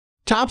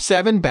Top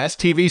 7 Best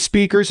TV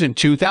Speakers in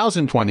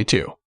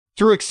 2022.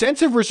 Through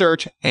extensive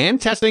research and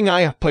testing,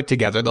 I have put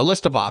together the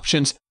list of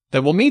options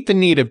that will meet the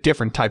need of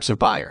different types of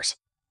buyers.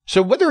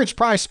 So whether it's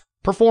price,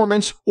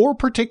 performance, or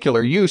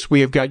particular use, we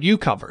have got you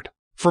covered.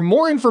 For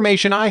more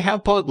information, I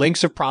have put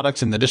links of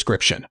products in the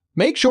description.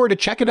 Make sure to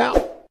check it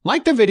out.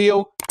 Like the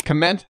video,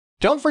 comment,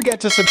 don't forget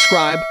to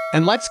subscribe,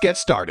 and let's get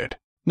started.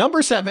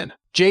 Number 7.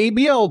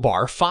 JBL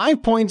Bar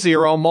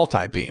 5.0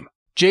 Multi-Beam.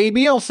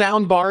 JBL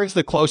Soundbar is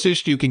the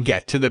closest you can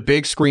get to the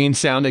big screen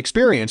sound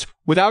experience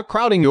without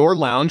crowding your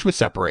lounge with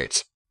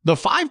separates. The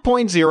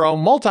 5.0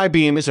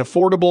 Multi-Beam is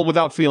affordable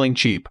without feeling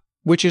cheap,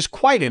 which is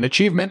quite an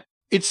achievement.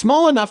 It's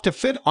small enough to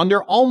fit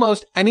under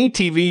almost any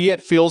TV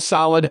yet feels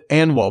solid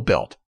and well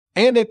built.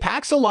 And it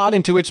packs a lot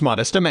into its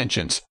modest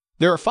dimensions.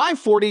 There are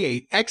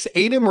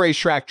 548x8M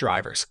racetrack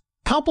drivers,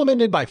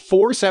 complemented by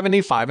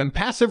 475mm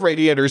passive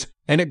radiators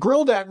and a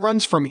grille that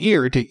runs from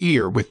ear to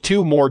ear with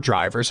 2 more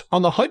drivers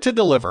on the hood to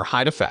deliver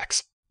high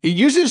effects. It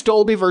uses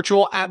Dolby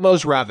Virtual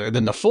Atmos rather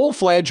than the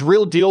full-fledged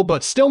real deal,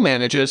 but still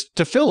manages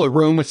to fill a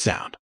room with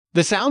sound.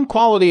 The sound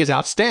quality is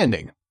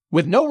outstanding,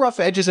 with no rough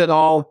edges at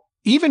all,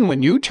 even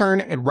when you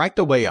turn it right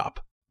the way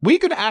up. We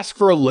could ask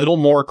for a little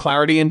more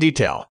clarity and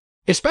detail,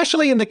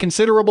 especially in the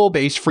considerable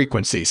bass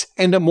frequencies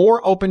and a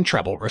more open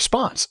treble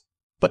response.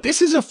 But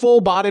this is a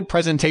full-bodied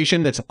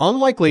presentation that's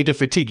unlikely to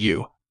fatigue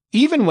you,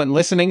 even when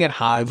listening at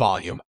high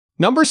volume.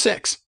 Number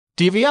 6.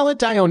 Divialet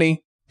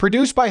Dione.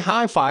 Produced by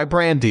Hi-Fi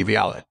brand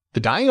Divialet.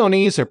 The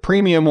Dione is a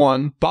premium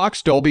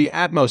one-box Dolby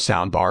Atmos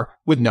soundbar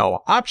with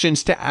no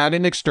options to add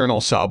an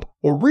external sub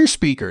or rear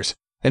speakers,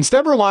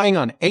 instead relying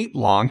on 8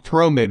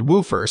 long-throw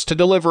mid-woofers to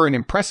deliver an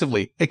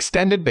impressively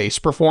extended bass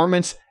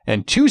performance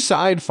and 2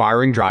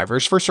 side-firing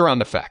drivers for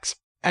surround effects.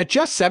 At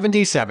just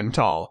 77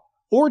 tall,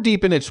 or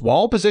deep in its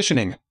wall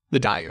positioning, the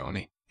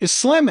Dione is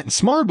slim and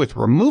smart with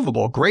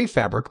removable gray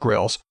fabric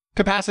grills,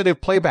 capacitive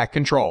playback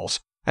controls,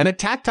 and a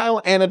tactile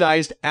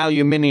anodized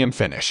aluminum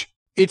finish.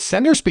 Its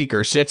center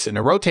speaker sits in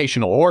a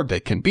rotational orb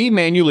that can be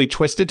manually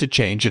twisted to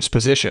change its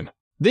position.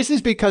 This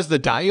is because the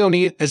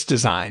Dione is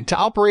designed to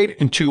operate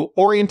in 2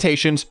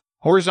 orientations,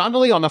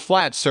 horizontally on a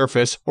flat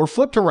surface or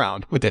flipped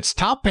around with its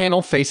top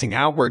panel facing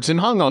outwards and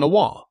hung on a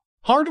wall.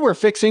 Hardware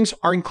fixings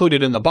are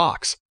included in the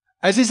box,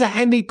 as is a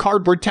handy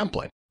cardboard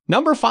template.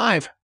 Number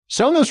 5.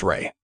 Sonos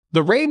Ray.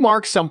 The Ray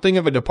marks something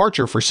of a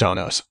departure for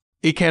Sonos.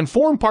 It can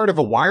form part of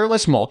a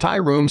wireless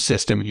multi-room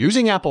system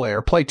using Apple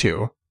AirPlay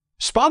 2,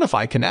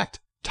 Spotify Connect,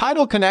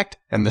 Tidal Connect,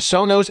 and the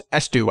Sonos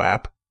S2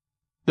 app,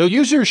 though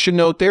users should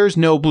note there is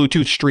no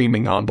Bluetooth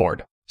streaming on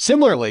board.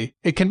 Similarly,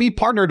 it can be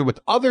partnered with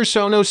other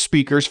Sonos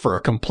speakers for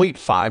a complete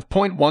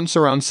 5.1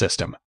 surround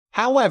system.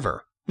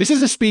 However, this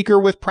is a speaker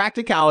with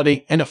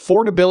practicality and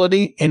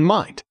affordability in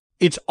mind.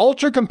 Its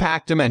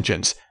ultra-compact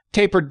dimensions,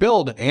 tapered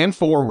build, and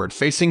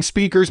forward-facing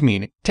speakers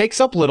mean it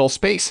takes up little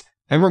space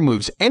and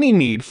removes any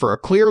need for a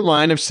clear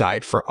line of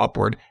sight for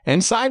upward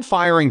and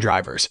side-firing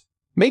drivers,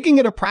 making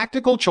it a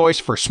practical choice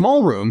for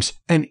small rooms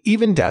and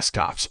even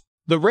desktops.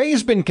 The Ray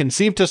has been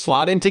conceived to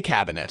slot into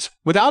cabinets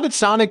without its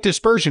sonic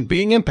dispersion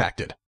being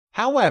impacted.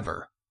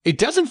 However, it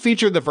doesn't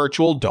feature the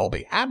virtual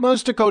Dolby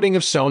Atmos decoding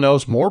of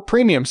Sonos' more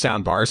premium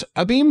soundbars,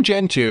 ABEAM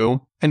Gen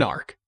 2 and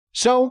ARC.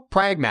 So,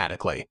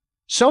 pragmatically,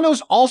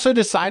 Sonos also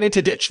decided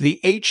to ditch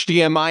the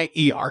HDMI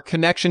eARC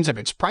connections of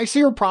its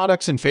pricier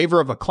products in favor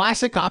of a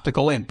classic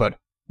optical input,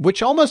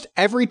 which almost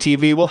every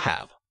TV will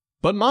have,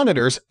 but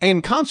monitors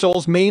and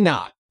consoles may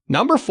not.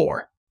 Number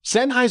 4.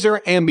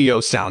 Sennheiser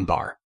Ambeo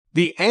Soundbar.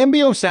 The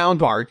Ambeo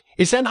Soundbar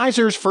is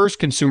Sennheiser's first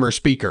consumer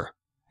speaker,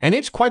 and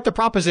it's quite the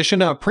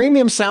proposition, a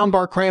premium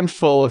soundbar crammed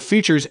full of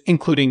features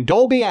including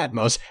Dolby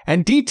Atmos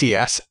and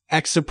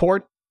DTS-X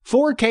support,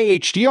 4K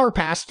HDR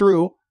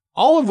pass-through,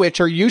 all of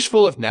which are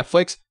useful if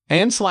Netflix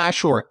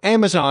or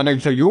Amazon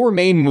are your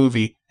main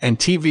movie and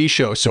TV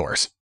show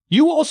source.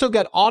 You also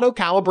get auto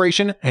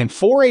calibration and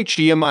 4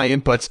 HDMI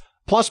inputs,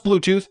 plus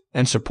Bluetooth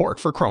and support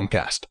for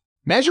Chromecast.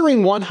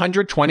 Measuring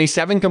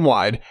 127 cm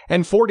wide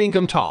and 40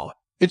 cm tall,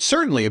 it's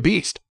certainly a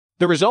beast.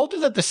 The result is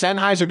that the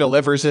Sennheiser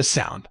delivers a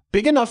sound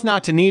big enough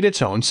not to need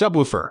its own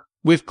subwoofer,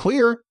 with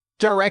clear,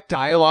 direct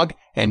dialogue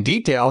and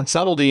detail and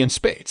subtlety in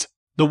spades.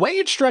 The way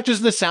it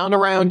stretches the sound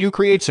around you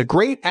creates a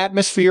great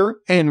atmosphere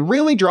and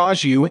really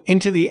draws you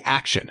into the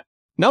action.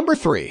 Number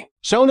 3.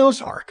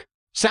 Sonos ARC.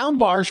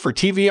 Soundbars for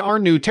TV are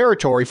new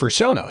territory for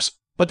Sonos,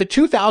 but the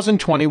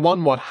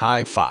 2021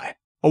 Hi-Fi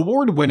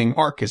award-winning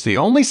ARC is the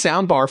only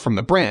soundbar from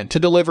the brand to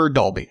deliver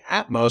Dolby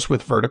Atmos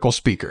with vertical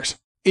speakers.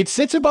 It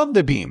sits above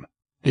the Beam,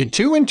 in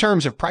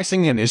terms of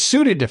pricing, and is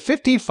suited to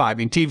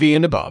 55-inch TV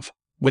and above,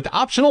 with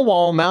optional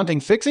wall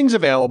mounting fixings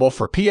available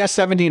for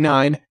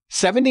 $79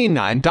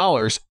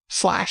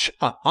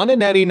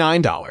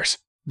 $189.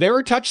 There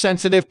are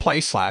touch-sensitive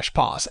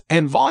play/pause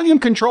and volume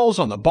controls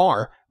on the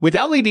bar with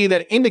LED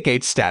that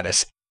indicates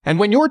status, and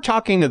when you're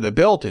talking to the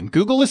built-in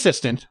Google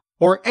Assistant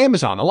or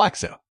Amazon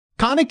Alexa.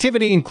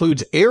 Connectivity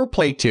includes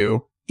AirPlay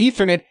 2,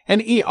 Ethernet,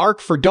 and eARC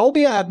for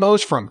Dolby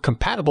Atmos from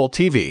compatible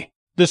TV.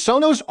 The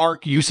Sonos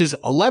ARC uses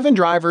 11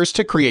 drivers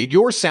to create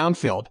your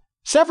sound-filled,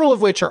 several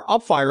of which are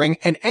up-firing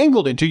and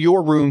angled into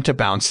your room to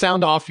bounce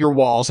sound off your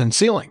walls and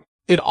ceiling.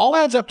 It all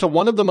adds up to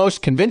one of the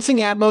most convincing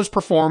Atmos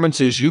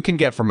performances you can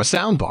get from a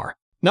soundbar.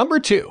 Number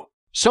 2.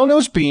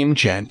 Sonos Beam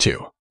Gen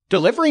 2.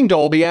 Delivering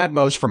Dolby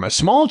Atmos from a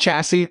small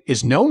chassis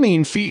is no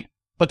mean feat,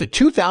 but the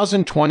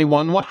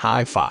 2021 What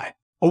Hi-Fi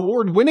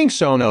award-winning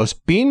Sonos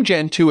Beam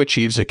Gen 2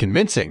 achieves a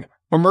convincing,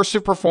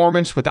 immersive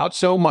performance without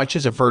so much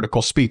as a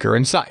vertical speaker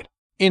in sight.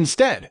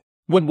 Instead,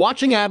 when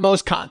watching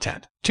Atmos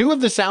content, 2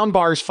 of the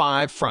soundbar's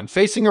 5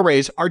 front-facing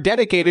arrays are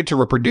dedicated to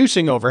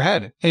reproducing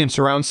overhead and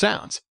surround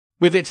sounds.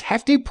 With its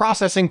hefty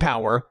processing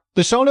power,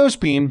 the Sonos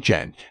Beam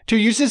Gen 2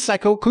 uses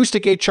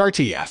Psychoacoustic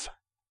HRTF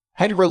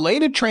and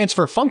related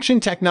transfer function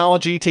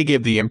technology to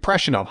give the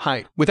impression of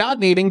height without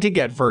needing to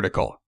get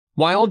vertical.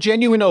 While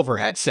genuine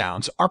overhead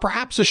sounds are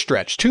perhaps a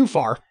stretch too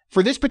far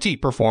for this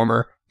petite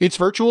performer, its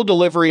virtual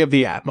delivery of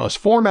the Atmos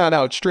format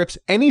outstrips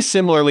any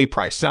similarly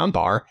priced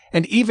soundbar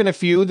and even a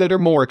few that are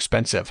more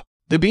expensive.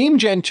 The Beam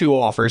Gen 2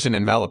 offers an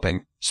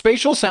enveloping,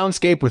 spatial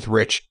soundscape with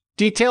rich,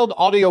 detailed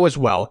audio as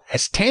well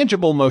as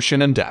tangible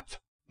motion and depth.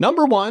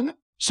 Number 1.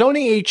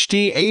 Sony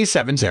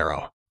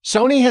HD-A70.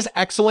 Sony has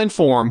excellent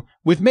form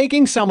with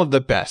making some of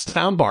the best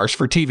soundbars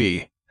for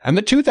TV, and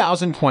the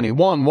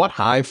 2021 What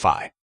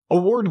Hi-Fi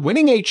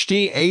award-winning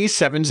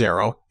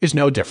HD-A70 is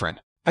no different.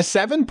 A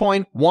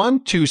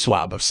 7.12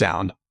 slab of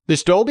sound,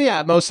 this Dolby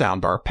Atmos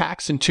soundbar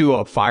packs in 2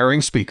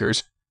 up-firing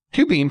speakers,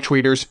 2 beam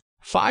tweeters,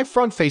 5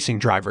 front-facing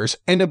drivers,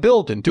 and a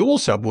built-in dual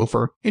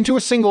subwoofer into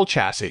a single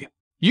chassis.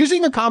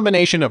 Using a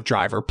combination of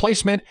driver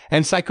placement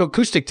and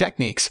psychoacoustic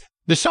techniques,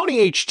 the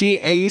Sony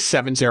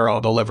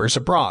HD-A70 delivers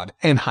a broad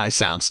and high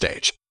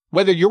soundstage.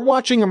 Whether you're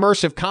watching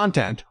immersive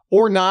content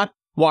or not,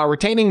 while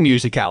retaining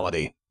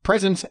musicality,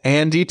 presence,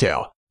 and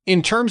detail.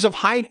 In terms of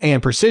height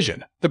and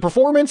precision, the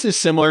performance is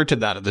similar to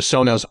that of the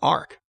Sonos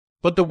Arc,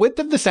 but the width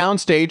of the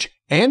soundstage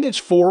and its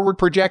forward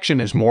projection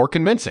is more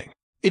convincing.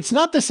 It's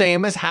not the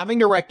same as having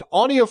direct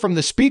audio from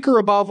the speaker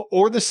above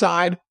or the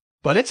side,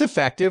 but it's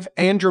effective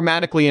and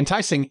dramatically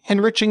enticing,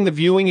 enriching the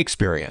viewing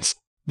experience.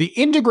 The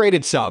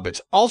integrated sub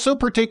is also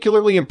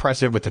particularly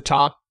impressive with the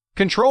top,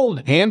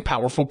 controlled, and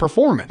powerful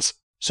performance.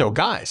 So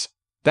guys,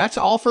 that's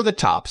all for the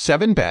top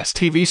 7 best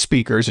TV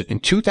speakers in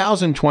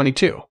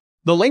 2022.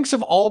 The links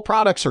of all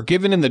products are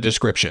given in the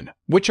description,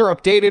 which are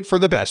updated for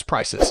the best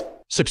prices.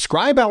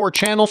 Subscribe our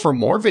channel for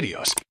more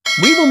videos.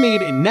 We will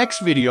meet in next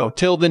video.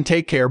 Till then,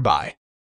 take care, bye.